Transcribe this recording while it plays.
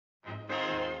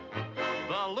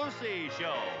The Lucy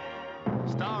Show,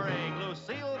 starring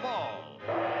Lucille Ball.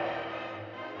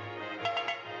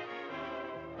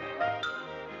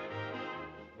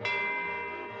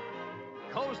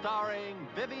 Co-starring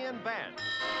Vivian Vance.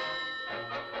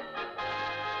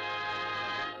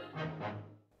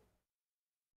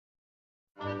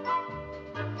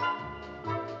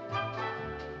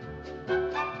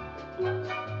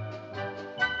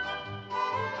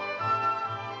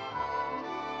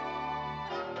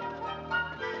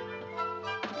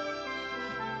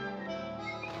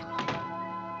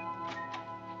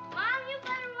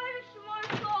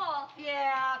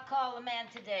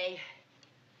 Today.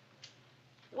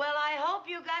 Well, I hope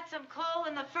you got some coal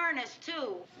in the furnace,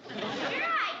 too. Sure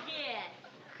I did.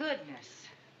 Goodness.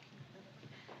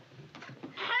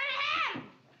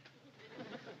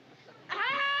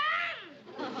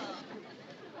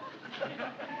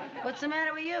 What's the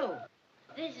matter with you?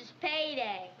 This is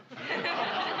payday.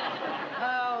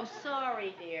 Oh,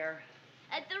 sorry, dear.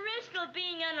 At the risk of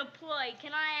being unemployed,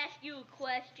 can I ask you a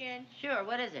question? Sure,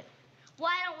 what is it?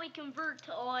 Why don't we convert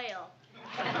to oil?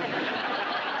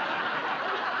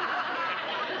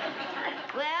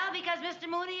 Well, because Mr.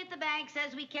 Mooney at the bank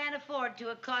says we can't afford to.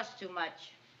 It costs too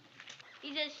much.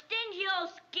 He's a stingy old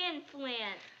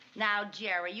skinflint. Now,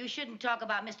 Jerry, you shouldn't talk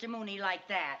about Mr. Mooney like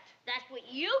that. That's what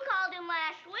you called him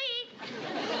last week.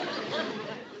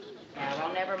 Yeah,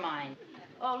 well, never mind.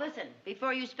 Oh, listen,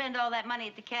 before you spend all that money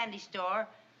at the candy store,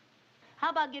 how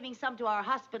about giving some to our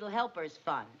Hospital Helpers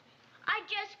Fund? I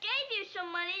just gave you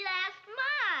some money last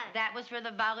month. That was for the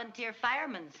Volunteer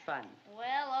Firemen's Fund.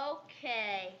 Well,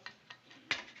 okay.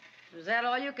 Is that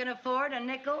all you can afford, a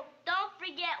nickel? Don't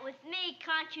forget, with me,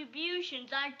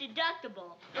 contributions aren't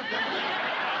deductible.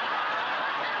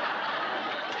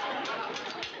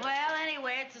 Well,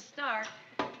 anyway, it's a start.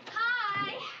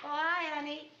 Hi. Oh, hi,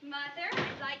 honey. Mother,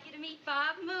 I'd like you to meet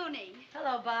Bob Mooney.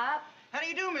 Hello, Bob. How do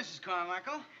you do, Mrs.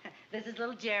 Carmichael? This is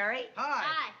little Jerry. Hi.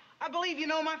 Hi. I believe you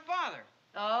know my father.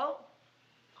 Oh?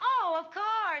 Oh, of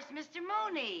course, Mr.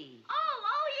 Mooney.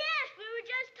 Oh, yes, we were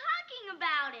just talking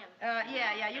about him.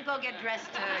 Yeah, you go get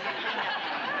dressed.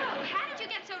 How did you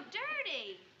get so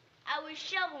dirty? I was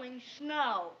shoveling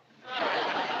snow.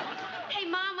 Hey,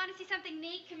 Mom, want to see something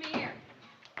neat? Come here.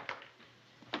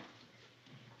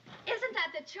 Isn't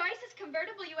that the choicest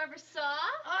convertible you ever saw?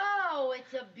 Oh,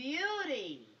 it's a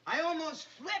beauty. I almost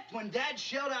flipped when Dad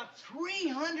shelled out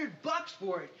 $300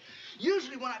 for it.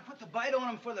 Usually when I put the bite on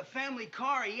him for the family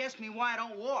car, he asks me why I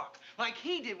don't walk, like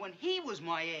he did when he was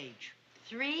my age.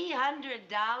 $300?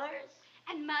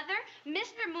 And, Mother,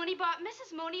 Mr. Mooney bought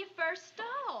Mrs. Mooney a first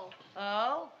stove.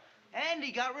 Oh? And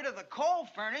he got rid of the coal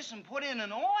furnace and put in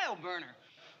an oil burner,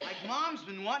 like Mom's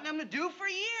been wanting him to do for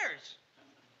years.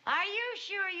 Are you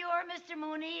sure your Mr.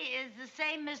 Mooney is the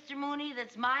same Mr. Mooney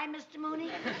that's my Mr.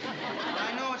 Mooney?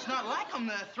 I know it's not like him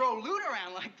to throw loot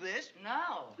around like this.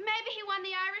 No. Maybe he won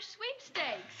the Irish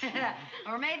sweepstakes.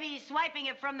 Or maybe he's swiping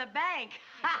it from the bank.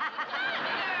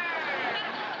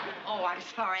 Oh, I'm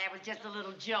sorry. That was just a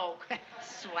little joke.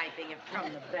 Swiping it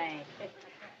from the bank.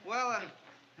 Well,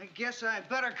 I guess I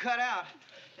better cut out.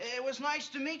 It was nice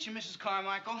to meet you, Mrs.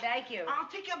 Carmichael. Thank you. I'll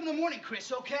pick you up in the morning,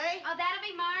 Chris, okay? Oh, that'll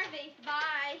be Marvy.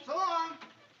 Bye. So long.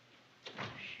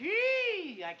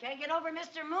 Gee, I can't get over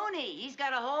Mr. Mooney. He's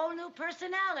got a whole new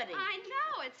personality. I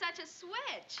know. It's such a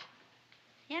switch.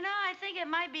 You know, I think it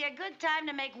might be a good time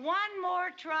to make one more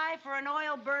try for an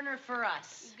oil burner for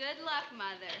us. Good luck,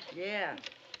 Mother. Yeah.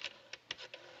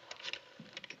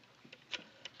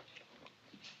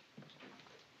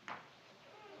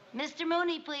 Mr.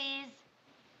 Mooney, please.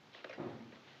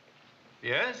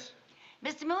 Yes?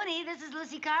 Mr. Mooney, this is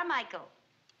Lucy Carmichael.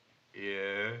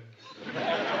 Yes. Well,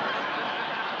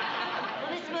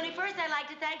 Mr. Mooney, first I'd like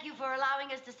to thank you for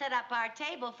allowing us to set up our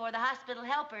table for the hospital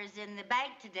helpers in the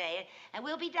bank today. And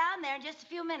we'll be down there in just a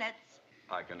few minutes.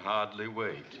 I can hardly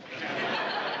wait.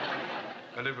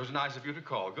 Well, it was nice of you to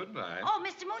call. Good night. Oh,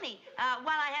 Mr. Mooney,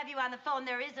 while I have you on the phone,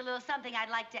 there is a little something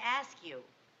I'd like to ask you.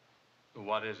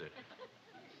 What is it?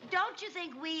 Don't you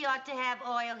think we ought to have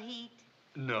oil heat?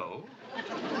 No.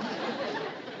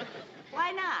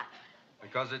 Why not?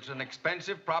 Because it's an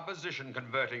expensive proposition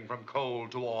converting from coal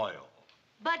to oil.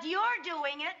 But you're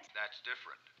doing it. That's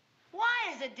different.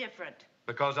 Why is it different?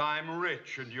 Because I'm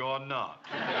rich and you're not.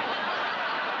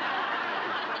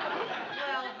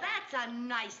 Well, that's a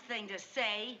nice thing to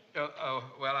say.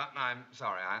 Well, I'm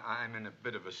sorry. I'm in a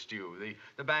bit of a stew.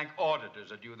 The bank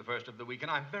auditors are due the first of the week,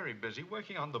 and I'm very busy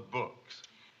working on the books.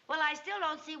 Well, I still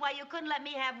don't see why you couldn't let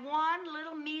me have one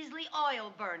little measly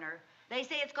oil burner. They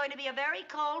say it's going to be a very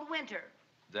cold winter.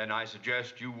 Then I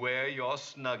suggest you wear your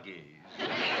Snuggies.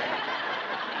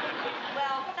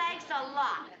 Well, thanks a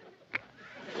lot.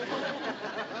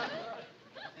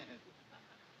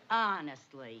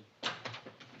 Honestly.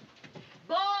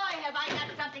 Boy, have I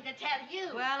got something to tell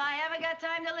you. Well, I haven't got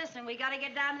time to listen. We got to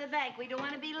get down to the bank. We don't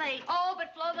want to be late. Oh,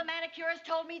 but Flo the manicurist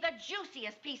told me the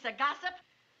juiciest piece of gossip.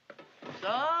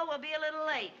 So we'll be a little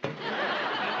late.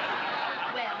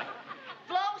 Well,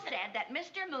 Flo said that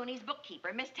Mr. Mooney's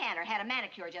bookkeeper, Miss Tanner, had a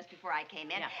manicure just before I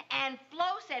came in. Yeah. And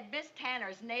Flo said Miss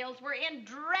Tanner's nails were in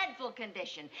dreadful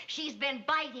condition. She's been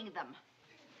biting them.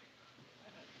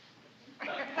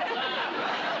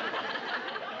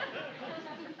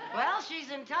 Well, she's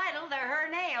entitled. They're her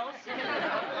nails.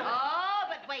 Oh,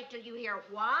 but wait till you hear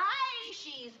why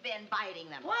she's been biting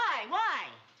them. Why? Why?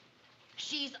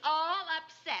 She's all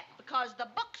upset because the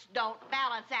books don't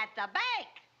balance at the bank.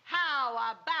 How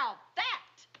about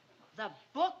that? The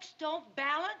books don't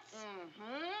balance?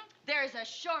 Mm-hmm. There's a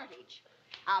shortage.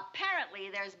 Apparently,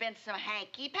 there's been some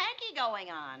hanky-panky going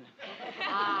on.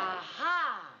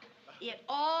 Aha! It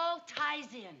all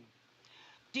ties in.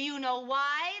 Do you know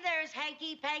why there's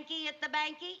hanky-panky at the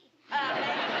banky?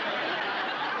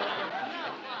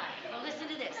 Well, listen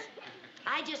to this.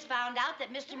 I just found out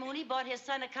that Mr. Mooney bought his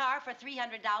son a car for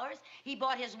 $300. He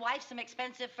bought his wife some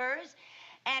expensive furs,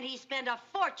 and he spent a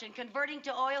fortune converting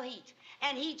to oil heat.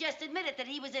 And he just admitted that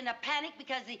he was in a panic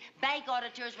because the bank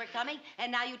auditors were coming,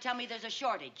 and now you tell me there's a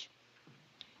shortage.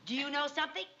 Do you know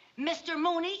something? Mr.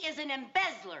 Mooney is an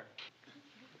embezzler.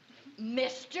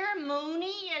 Mr.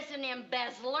 Mooney is an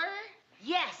embezzler?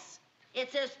 Yes.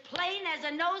 It's as plain as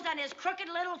a nose on his crooked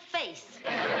little face.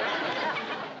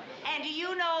 And do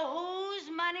you know whose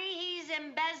money he's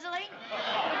embezzling?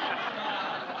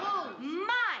 Who?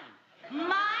 Mine.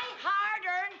 My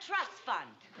hard-earned trust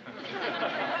fund.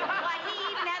 Why, he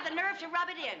even had the nerve to rub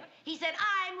it in. He said,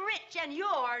 I'm rich and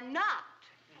you're not.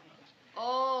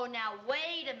 Oh, now,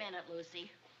 wait a minute,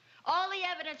 Lucy. All the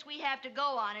evidence we have to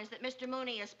go on is that Mr.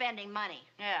 Mooney is spending money.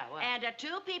 Yeah, well. And to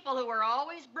two people who are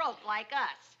always broke like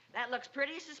us. That looks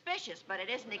pretty suspicious, but it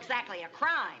isn't exactly a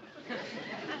crime.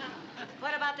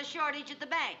 What about the shortage at the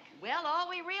bank? Well, all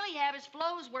we really have is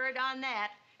Flo's word on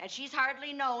that, and she's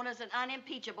hardly known as an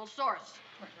unimpeachable source.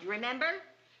 You remember?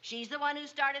 She's the one who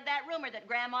started that rumor that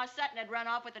Grandma Sutton had run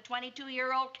off with a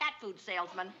 22-year-old cat food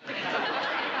salesman.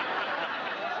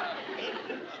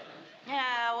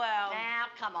 Yeah, well. Now,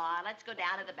 come on, let's go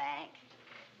down to the bank.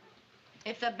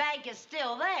 If the bank is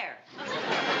still there.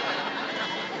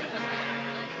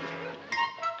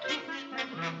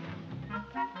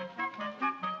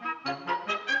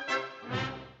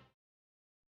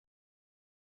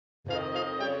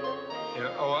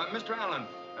 Mr. Allen,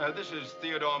 this is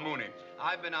Theodore Mooney.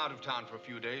 I've been out of town for a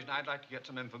few days, and I'd like to get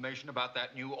some information about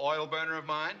that new oil burner of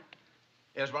mine.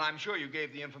 Yes, well, I'm sure you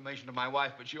gave the information to my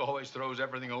wife, but she always throws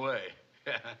everything away.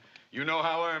 You know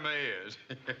how Irma is.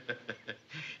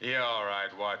 Yeah, all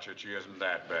right, watch it. She isn't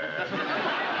that bad.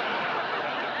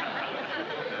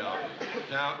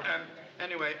 Now,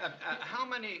 anyway, how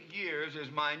many years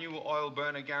is my new oil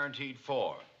burner guaranteed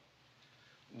for?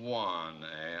 One,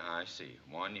 I see,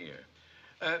 1 year.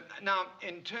 Now,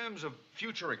 in terms of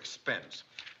future expense,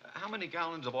 how many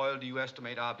gallons of oil do you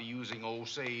estimate I'll be using, oh,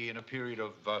 say, in a period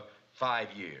of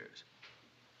 5 years?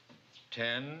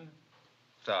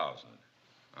 10,000.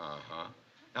 Uh-huh.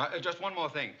 Now, just one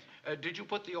more thing. Did you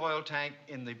put the oil tank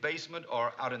in the basement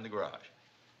or out in the garage?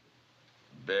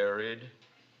 Buried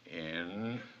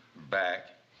in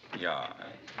backyard.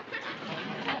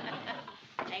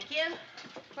 Thank you.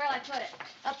 Where'll I put it?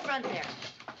 Up front there.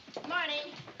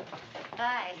 Morning.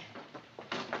 Hi.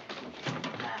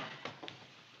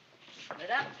 Put it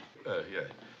up. Yeah.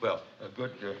 Well,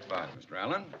 goodbye, Mr.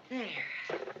 Allen. There.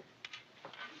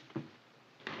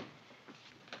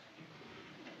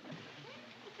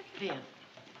 Viv,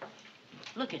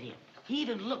 look at him. He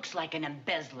even looks like an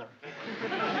embezzler.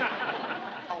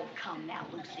 Oh, come now,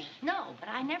 Lucy. No, but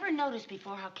I never noticed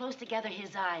before how close together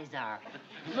his eyes are.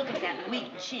 Look at that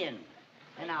weak chin.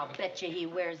 And I'll bet you he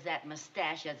wears that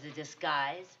mustache as a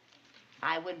disguise.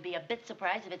 I wouldn't be a bit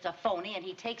surprised if it's a phony and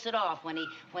he takes it off when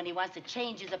he wants to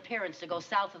change his appearance to go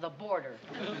south of the border.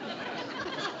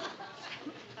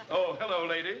 Oh, hello,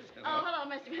 ladies. Oh, hello,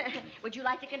 Mr. Would you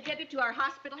like to contribute to our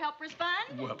hospital helpers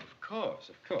fund? Well, of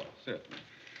course, certainly.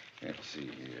 Let's see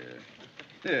here.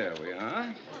 There we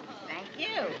are. Thank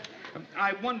you.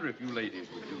 I wonder if you ladies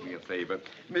would do me a favor.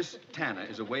 Miss Tanner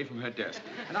is away from her desk,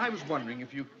 and I was wondering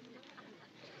if you...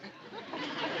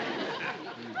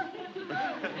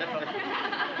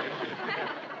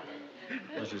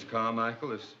 Mrs.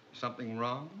 Carmichael, is something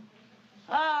wrong?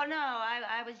 Oh, no,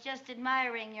 I was just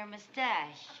admiring your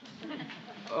mustache.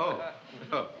 Oh.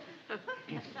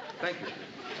 Thank you.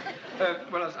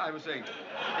 Well, as I was saying,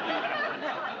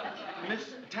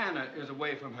 Miss Tanner is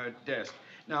away from her desk.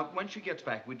 Now, when she gets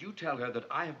back, would you tell her that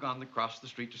I have gone across the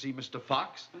street to see Mr.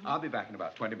 Fox? I'll be back in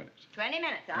about 20 minutes. 20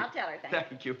 minutes. I'll tell her, thanks.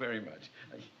 Thank you very much.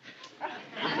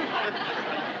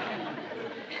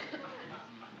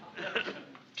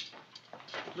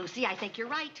 Lucy, I think you're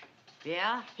right.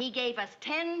 Yeah? He gave us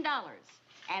 $10.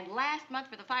 And last month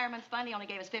for the Fireman's Fund, he only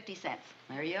gave us 50 cents.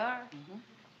 There you are.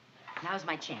 Now's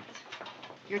my chance.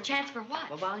 Your chance for what?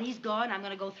 Well, while he's gone, I'm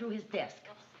going to go through his desk.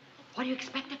 What do you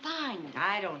expect to find?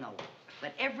 I don't know.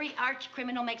 But every arch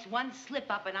criminal makes one slip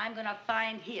up, and I'm going to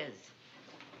find his.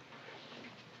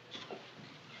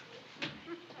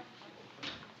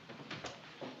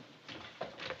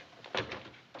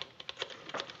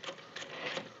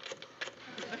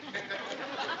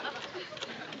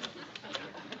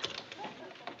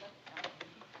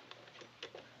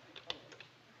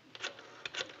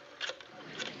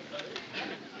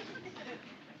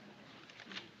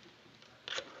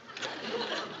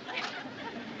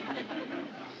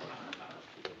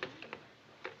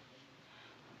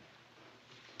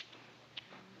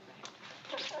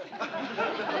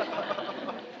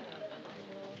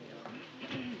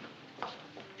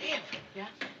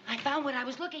 I found what I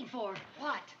was looking for.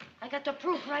 What? I got the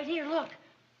proof right here, look.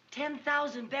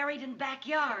 10,000 buried in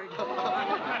backyard.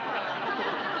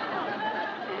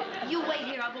 You wait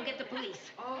here, I'll go get the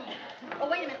police. Oh,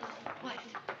 wait a minute. What?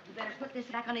 You better put this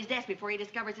back on his desk before he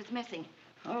discovers it's missing.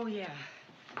 Oh, yeah.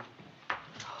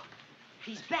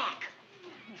 He's back.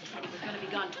 He said he was going to be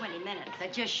gone 20 minutes.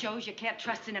 That just shows you can't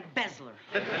trust an embezzler.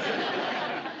 You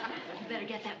better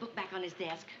get that book back on his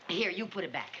desk. Here, you put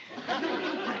it back. You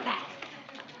put it back.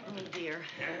 Oh, dear.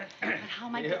 But how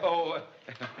am I... Yeah, oh,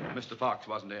 Mr. Fox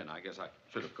wasn't in. I guess I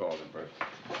should have called him first.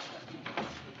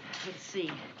 Let's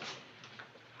see.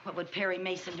 What would Perry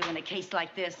Mason do in a case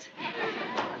like this?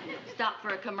 Stop for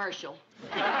a commercial.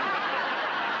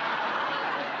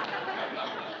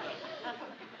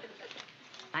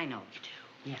 I know you do.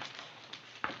 Yeah.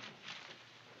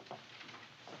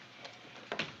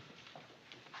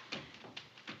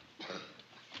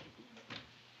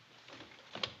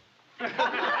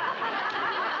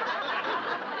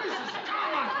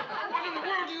 What in the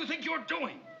world do you think you're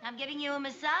doing? I'm giving you a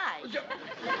massage.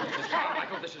 Mrs.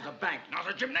 Carmichael, this is a bank, not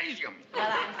a gymnasium. Well,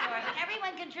 I'm sorry, but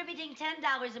everyone contributing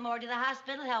 $10 or more to the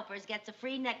hospital helpers gets a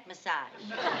free neck massage.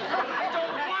 I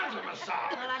don't want a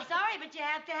massage. Well, I'm sorry, but you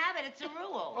have to have it. It's a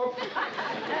rule. Oh.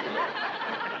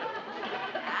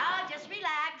 Now, just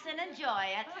relax and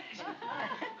enjoy it.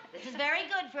 This is very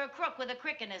good for a crook with a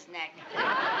crick in his neck.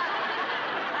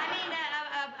 I mean,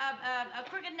 a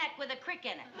crooked neck with a crick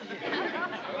in it.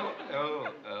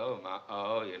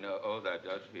 That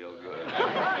does feel good.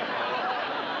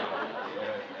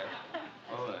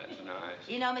 That's nice.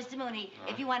 You know, Mr. Mooney,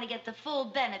 if you want to get the full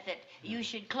benefit, you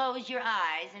should close your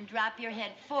eyes and drop your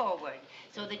head forward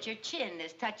so that your chin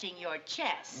is touching your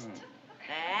chest.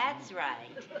 That's right.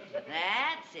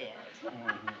 That's it.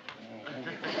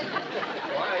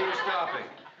 Why are you stopping?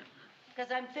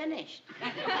 Because I'm finished.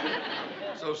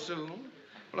 So soon?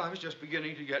 Well, I was just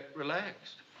beginning to get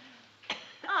relaxed.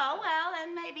 Oh, well,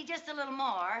 then maybe just a little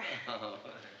more.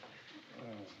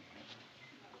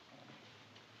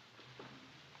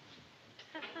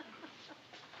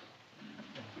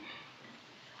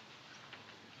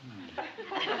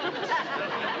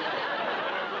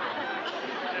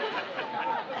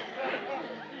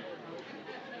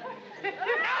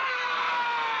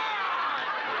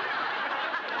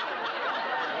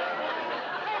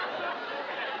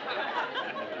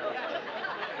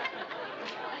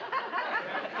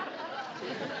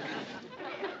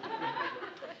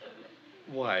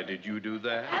 Why did you do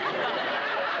that?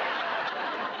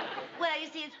 Well, you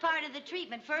see, it's part of the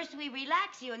treatment. First, we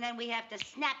relax you, and then we have to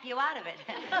snap you out of it.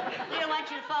 We don't want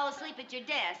you to fall asleep at your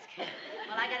desk.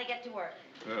 Well, I gotta get to work.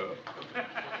 Oh.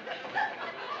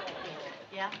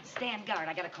 Yeah? Stand guard.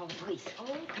 I gotta call the police.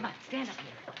 Oh, come on, stand up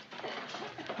here.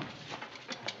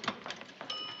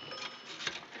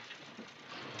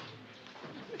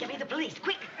 Get me the police,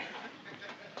 quick.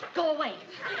 Go away.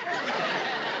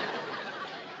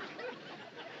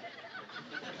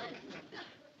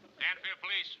 Danfield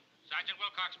Police. Sergeant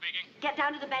Wilcox speaking. Get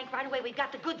down to the bank right away. We've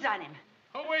got the goods on him.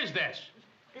 Who is this?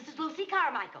 This is Lucy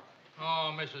Carmichael.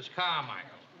 Oh, Mrs.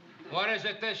 Carmichael. What is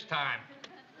it this time?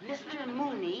 Mr.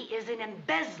 Mooney is an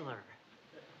embezzler.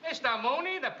 Mr.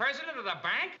 Mooney, the president of the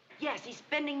bank? Yes, he's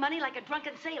spending money like a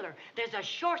drunken sailor. There's a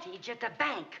shortage at the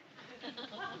bank.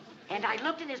 And I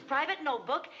looked in his private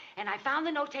notebook, and I found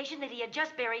the notation that he had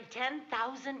just buried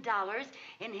 $10,000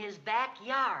 in his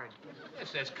backyard.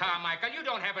 Mrs. Carmichael, you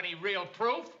don't have any real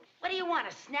proof. What do you want,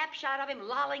 a snapshot of him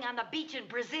lolling on the beach in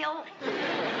Brazil?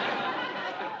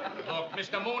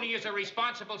 Mr. Mooney is a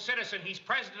responsible citizen. He's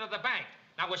president of the bank.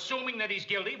 Now, assuming that he's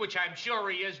guilty, which I'm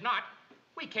sure he is not,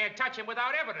 we can't touch him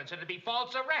without evidence. It'd be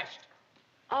false arrest.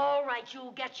 All right,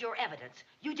 you'll get your evidence.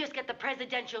 You just get the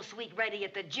presidential suite ready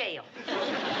at the jail.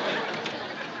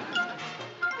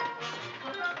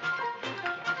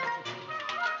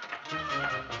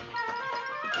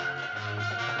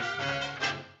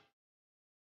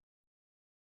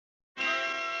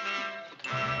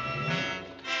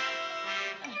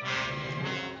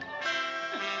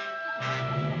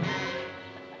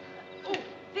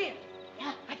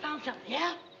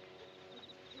 Yeah?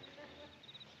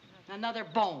 Another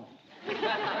bone.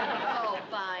 Oh,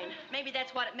 fine. Maybe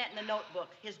that's what it meant in the notebook.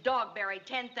 His dog buried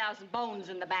 10,000 bones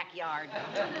in the backyard.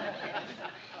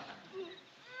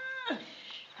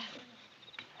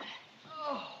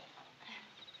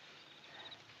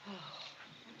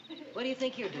 What do you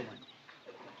think you're doing?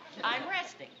 I'm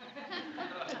resting.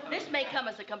 This may come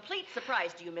as a complete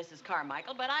surprise to you, Mrs.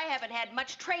 Carmichael, but I haven't had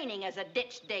much training as a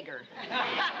ditch digger.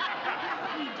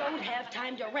 We don't have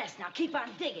time to rest. Now keep on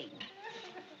digging.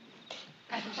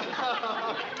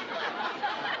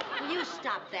 Will you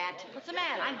stop that? What's the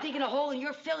matter? I'm digging a hole and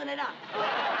you're filling it up.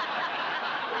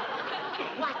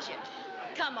 Watch it.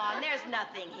 Come on, there's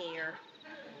nothing here.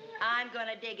 I'm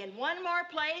gonna dig in one more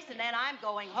place and then I'm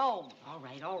going home. All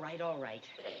right, all right, all right.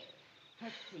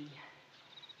 Let's see.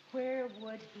 Where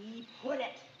would he put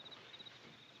it?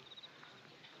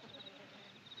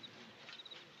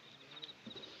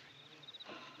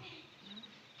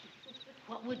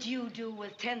 What would you do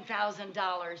with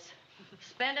 $10,000?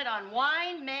 Spend it on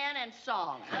wine, men, and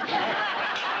song. Who's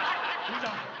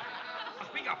on?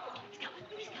 Speak up.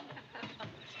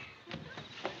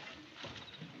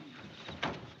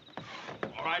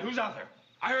 All right, who's out there?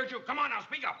 I heard you. Come on now,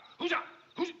 speak up. Who's out?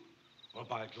 Who's... Well,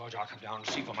 by George, I'll come down and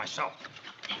see for myself.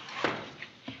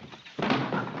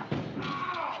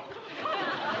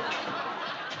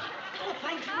 Oh,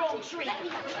 find your own tree.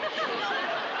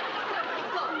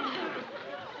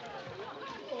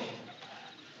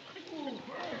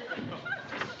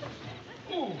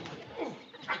 Ooh.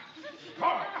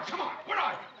 All right, now, come on. Where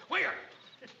are you? Where?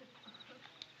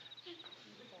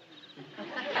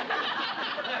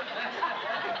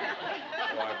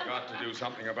 Oh, I've got to do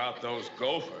something about those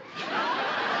gophers.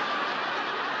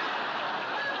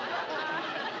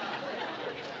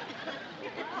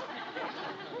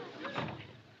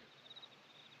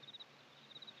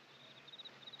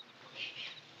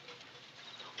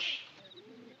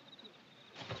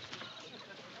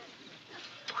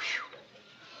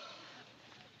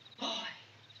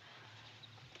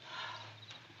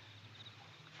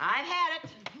 I've had it.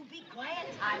 You be quiet.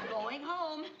 I'm going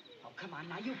home. Oh, come on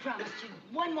now. You promised you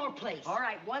one more place. All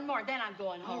right, one more, then I'm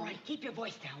going home. All right, keep your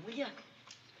voice down, will you?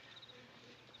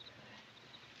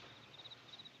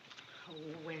 Oh,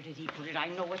 where did he put it? I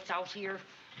know it's out here.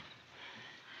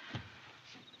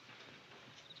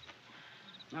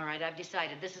 All right, I've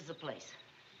decided this is the place.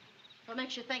 What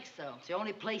makes you think so? It's the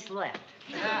only place left.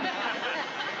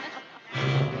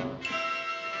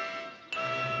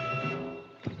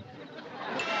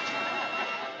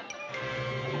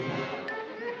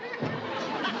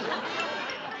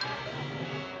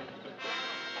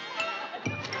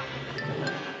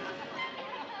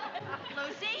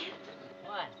 Lucy,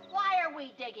 What? why are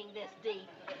we digging this deep?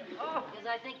 Oh, because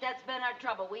I think that's been our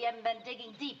trouble. We haven't been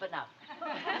digging deep enough.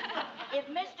 If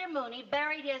Mr. Mooney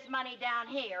buried his money down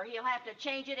here, he'll have to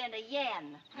change it into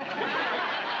yen.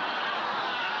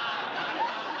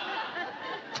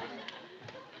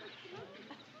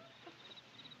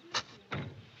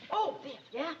 Oh, Biff.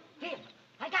 Yeah? Biff,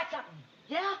 I got something.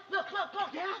 Yeah? Look,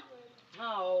 yeah?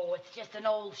 Oh, it's just an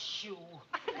old shoe.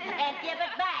 And give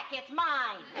it back, it's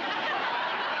mine.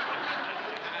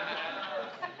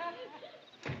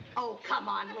 Oh, come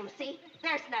on, Lucy.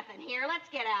 There's nothing here. Let's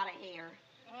get out of here.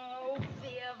 Oh,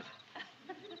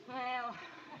 Viv. Well,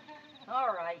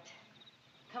 all right.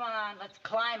 Come on, let's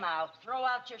climb out. Throw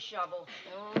out your shovel.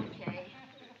 Okay.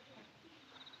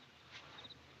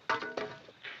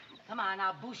 Come on,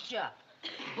 I'll boost you up.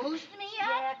 Boost me up?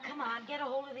 Yeah, come on, get a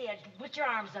hold of the edge. Put your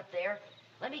arms up there.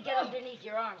 Let me get underneath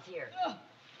your arms here.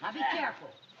 Now, be careful.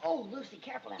 Oh, Lucy,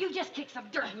 careful. You just kicked some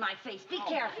dirt in my face. Be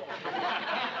careful.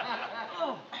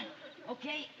 Oh,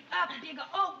 okay. Up you go.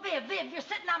 Oh, Viv, you're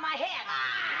sitting on my head.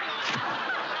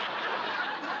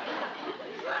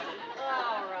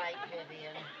 All right,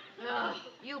 Vivian.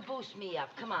 You boost me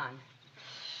up. Come on.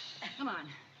 Come on.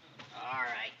 All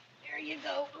right. There you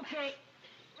go. Okay.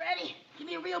 Ready? Give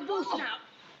me a real boost now.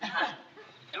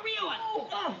 A real one.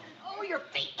 Oh, your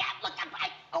feet can't look up.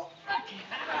 Oh, Okay.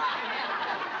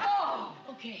 Oh,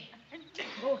 okay.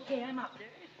 Okay, I'm up.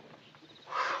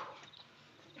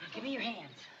 Give me your hands.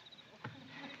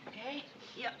 Okay?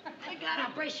 Yep. I got it.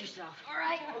 Now brace yourself. All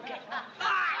right? Okay. All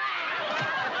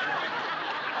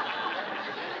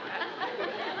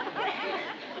right.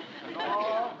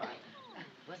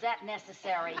 Was that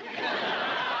necessary? Okay,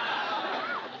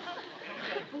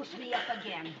 boost me up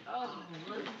again. Oh,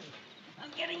 Lucy.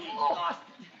 I'm getting exhausted.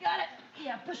 Got it?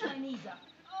 Yeah, push my knees up.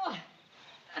 Oh.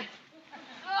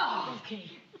 Oh.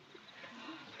 Okay.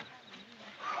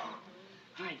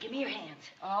 All right, give me your hands.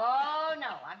 Oh, no.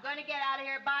 I'm going to get out of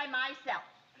here by myself.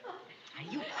 Are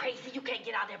you crazy? You can't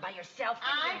get out there by yourself.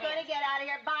 I'm going to get out of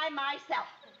here by myself.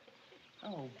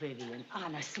 Oh, Vivian,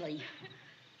 honestly.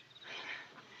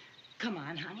 Come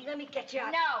on, honey, let me get you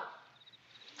out. No.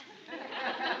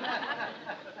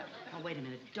 Oh, wait a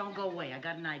minute. Don't go away. I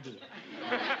got an idea.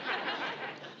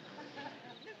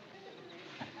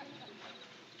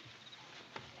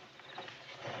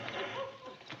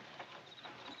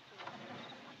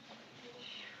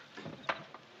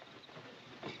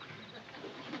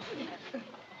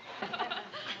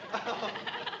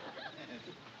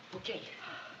 Okay.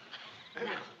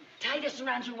 Now, tie this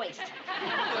around your waist. I'll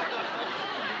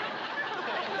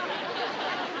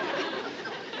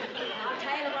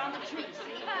tie it around the tree,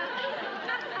 see?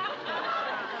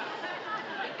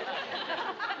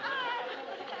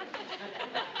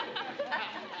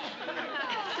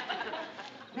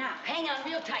 Now, hang on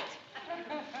real tight.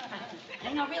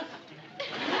 Hang on real tight.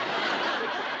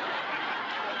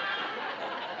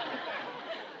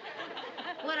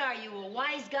 What are you, a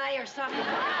wise guy or something?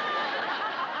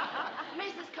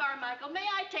 Mrs. Carmichael, may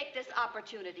I take this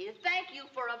opportunity to thank you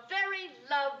for a very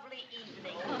lovely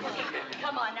evening?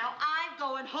 Come on now, I'm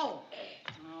going home.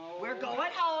 Oh. We're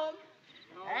going home.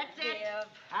 That's it. Viv.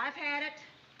 I've had it.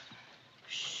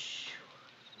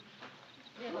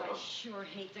 Viv, I sure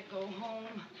hate to go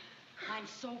home. I'm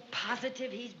so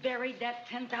positive he's buried that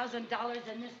 $10,000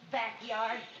 in this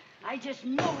backyard. I just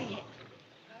know he hit.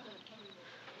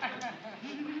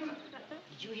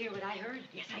 Did you hear what I heard?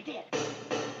 Yes, I did.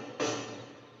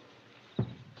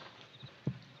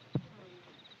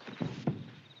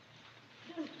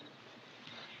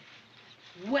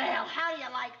 Well, how do you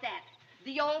like that?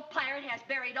 The old pirate has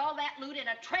buried all that loot in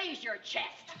a treasure chest.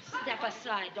 Step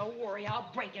aside. Don't worry.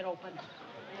 I'll break it open.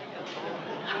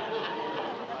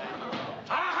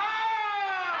 Aha!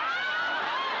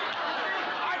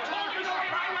 I told you to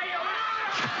stay right where you are!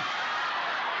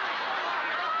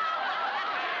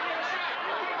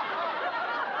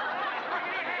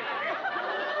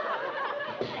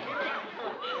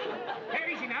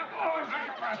 Hey, easy now.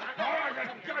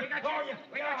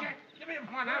 We got you. Give me him.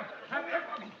 Come on now.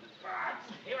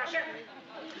 Here, I sit.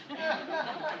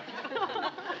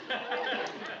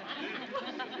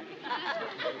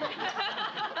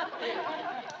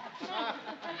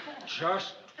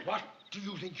 Just what do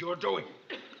you think you're doing?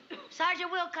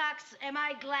 Sergeant Wilcox, am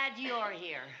I glad you're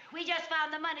here? We just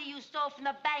found the money you stole from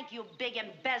the bank, you big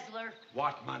embezzler.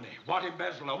 What money? What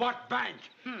embezzler? What bank?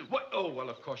 What? Oh, well,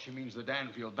 of course she means the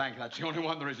Danfield Bank. That's the only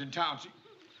one there is in town.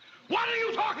 What are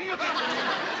you talking about?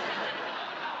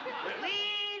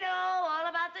 We know all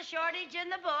about the shortage in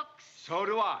the books. So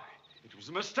do I. It was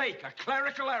a mistake, a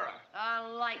clerical error. A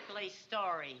likely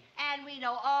story. And we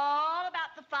know all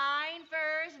about the fine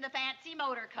furs and the fancy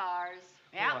motor cars.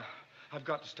 Yeah. Well, I've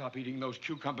got to stop eating those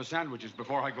cucumber sandwiches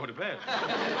before I go to bed.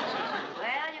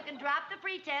 Well, you can drop the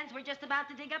pretense. We're just about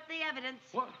to dig up the evidence.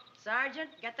 What? Sergeant,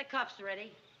 get the cuffs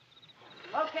ready.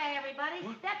 Okay, everybody,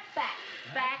 step back.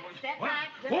 Back, step What? back,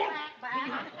 step What? back,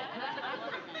 back.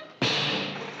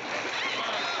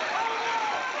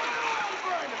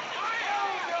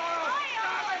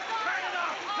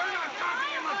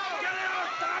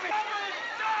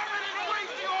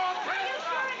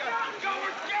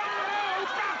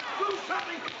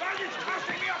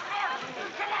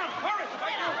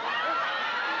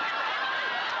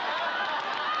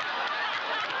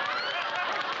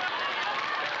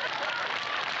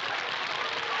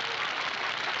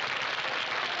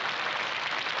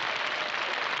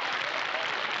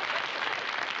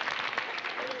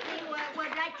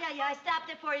 I stopped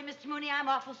it for you, Mr. Mooney. I'm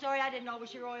awful sorry. I didn't know it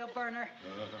was your oil burner.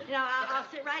 You know, I'll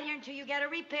sit right here until you get a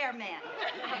repairman.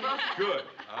 Good.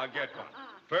 I'll get one.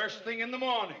 First thing in the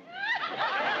morning. In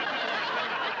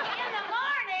the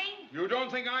morning? You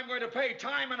don't think I'm going to pay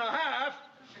time and a half?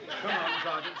 Come on,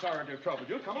 Sergeant. Sorry to have troubled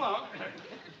you. Come along.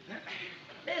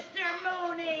 Mr.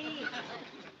 Mooney.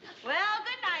 Well,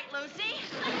 good night, Lucy.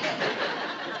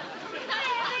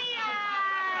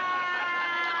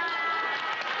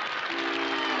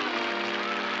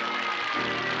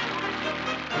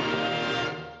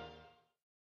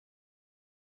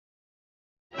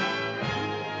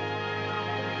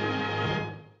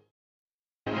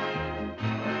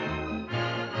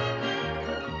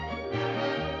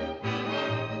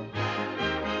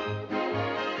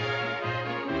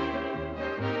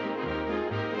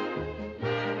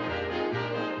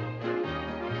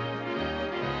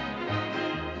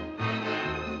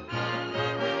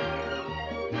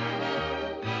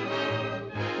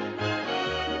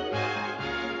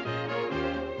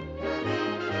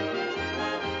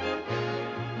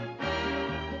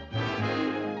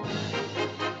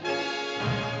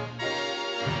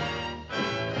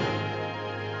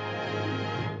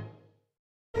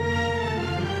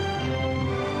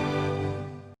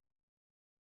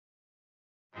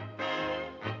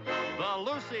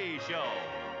 Show,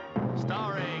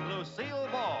 starring Lucille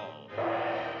Ball.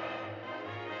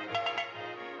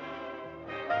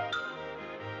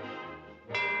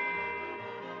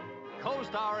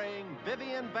 Co-starring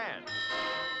Vivian Vance.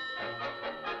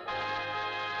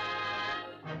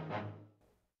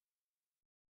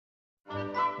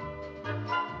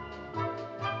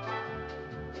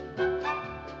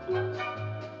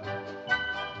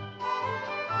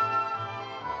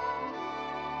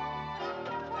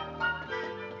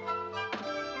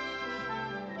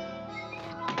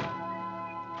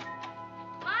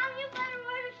 Mom, you better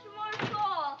order some more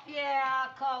coal. Yeah,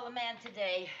 I'll call the man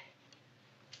today.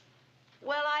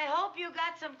 Well, I hope you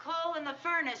got some coal in the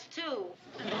furnace, too.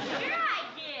 Sure I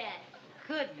did.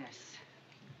 Goodness.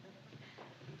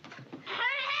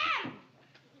 Ahem.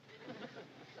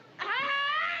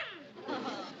 Ahem.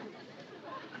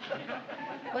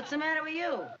 What's the matter with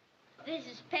you? This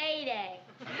is payday.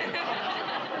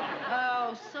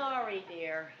 Oh, sorry,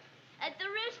 dear. At the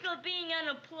risk of being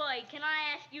unemployed, can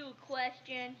I ask you a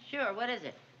question? Sure, what is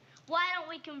it? Why don't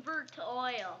we convert to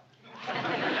oil?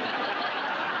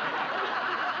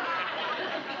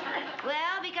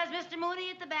 Well, because Mr. Mooney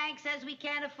at the bank says we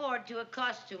can't afford to. It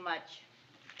costs too much.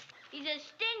 He's a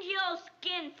stingy old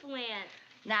skinflint.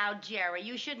 Now, Jerry,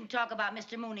 you shouldn't talk about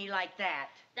Mr. Mooney like that.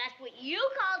 That's what you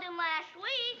called him last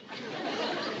week.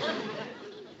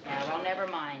 Yeah, well, never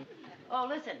mind. Oh,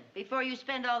 listen, before you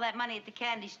spend all that money at the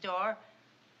candy store,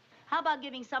 how about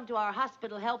giving some to our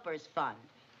hospital helpers fund?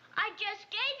 I just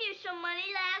gave you some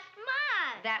money last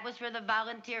month. That was for the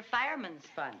volunteer firemen's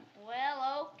fund.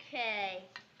 Well, okay.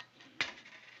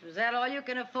 Is that all you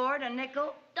can afford, a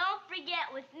nickel? Don't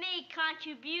forget, with me,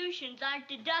 contributions aren't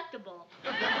deductible.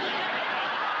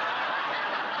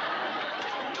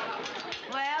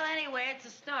 Well, anyway, it's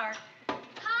a start.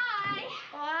 Hi.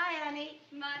 Oh, hi, honey.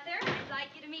 Mother, I'd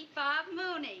like you to meet Bob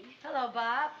Mooney. Hello,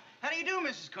 Bob. How do you do,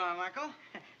 Mrs. Carmichael?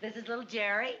 This is little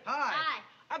Jerry. Hi. Hi.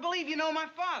 I believe you know my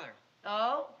father.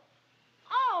 Oh?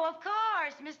 Oh, of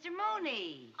course, Mr.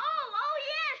 Mooney. Oh,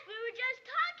 yes, we were just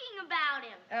talking about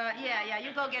him. Yeah,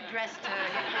 you go get dressed.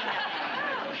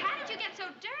 How did you get so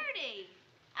dirty?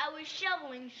 I was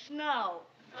shoveling snow.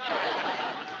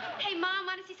 Hey, Mom,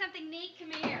 want to see something neat?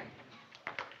 Come here.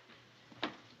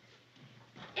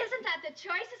 Isn't that the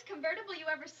choicest convertible you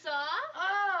ever saw?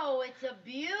 Oh, it's a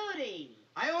beauty.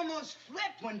 I almost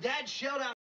flipped when Dad shelled out